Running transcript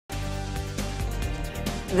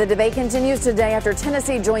The debate continues today after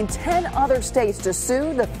Tennessee joined 10 other states to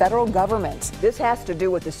sue the federal government. This has to do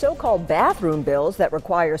with the so-called bathroom bills that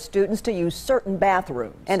require students to use certain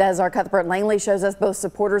bathrooms. And as our Cuthbert Langley shows us, both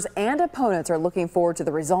supporters and opponents are looking forward to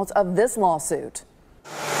the results of this lawsuit.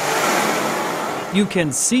 You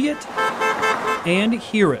can see it and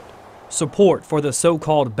hear it. Support for the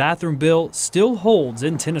so-called bathroom bill still holds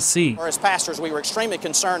in Tennessee. As pastors, we were extremely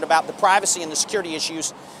concerned about the privacy and the security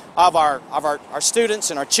issues of our students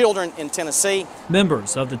and our children in Tennessee.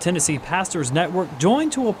 Members of the Tennessee Pastors Network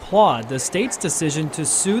joined to applaud the state's decision to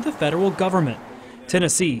sue the federal government.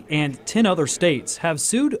 Tennessee and 10 other states have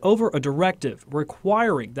sued over a directive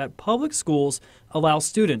requiring that public schools allow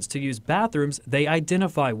students to use bathrooms they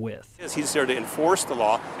identify with. He's there to enforce the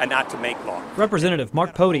law and not to make law. Representative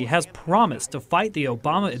Mark Pody has promised to fight the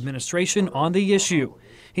Obama administration on the issue.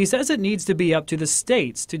 He says it needs to be up to the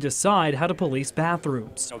states to decide how to police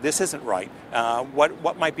bathrooms. No, this isn't right.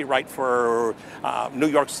 What might be right for New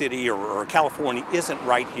York City or California isn't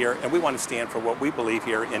right here, and we want to stand for what we believe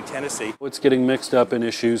here in Tennessee. It's getting mixed up in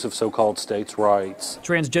issues of so-called states' rights.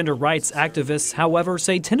 Transgender rights activists, however,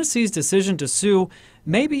 say Tennessee's decision to sue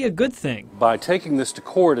may be a good thing. By taking this to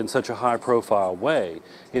court in such a high-profile way,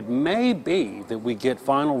 it may be that we get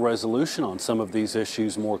final resolution on some of these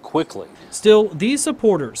issues more quickly. Still, these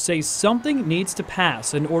supporters say something needs to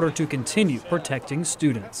pass in order to continue protecting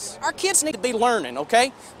students. Our kids need to be learning,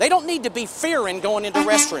 okay? They don't need to be fearing going into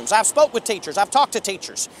restrooms. I've spoke with teachers, I've talked to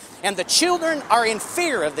teachers, and the children are in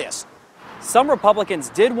fear of this. Some Republicans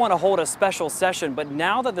did want to hold a special session, but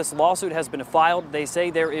now that this lawsuit has been filed, they say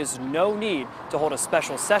there is no need to hold a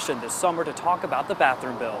special session this summer to talk about the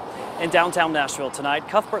bathroom bill. In downtown Nashville tonight,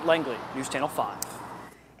 Cuthbert Langley, News Channel 5.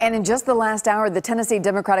 And in just the last hour, the Tennessee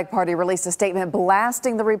Democratic Party released a statement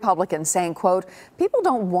blasting the Republicans, saying, quote, "People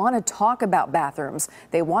don't want to talk about bathrooms.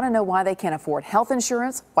 They want to know why they can't afford health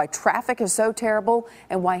insurance, why traffic is so terrible,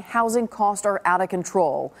 and why housing costs are out of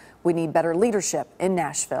control. We need better leadership in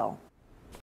Nashville."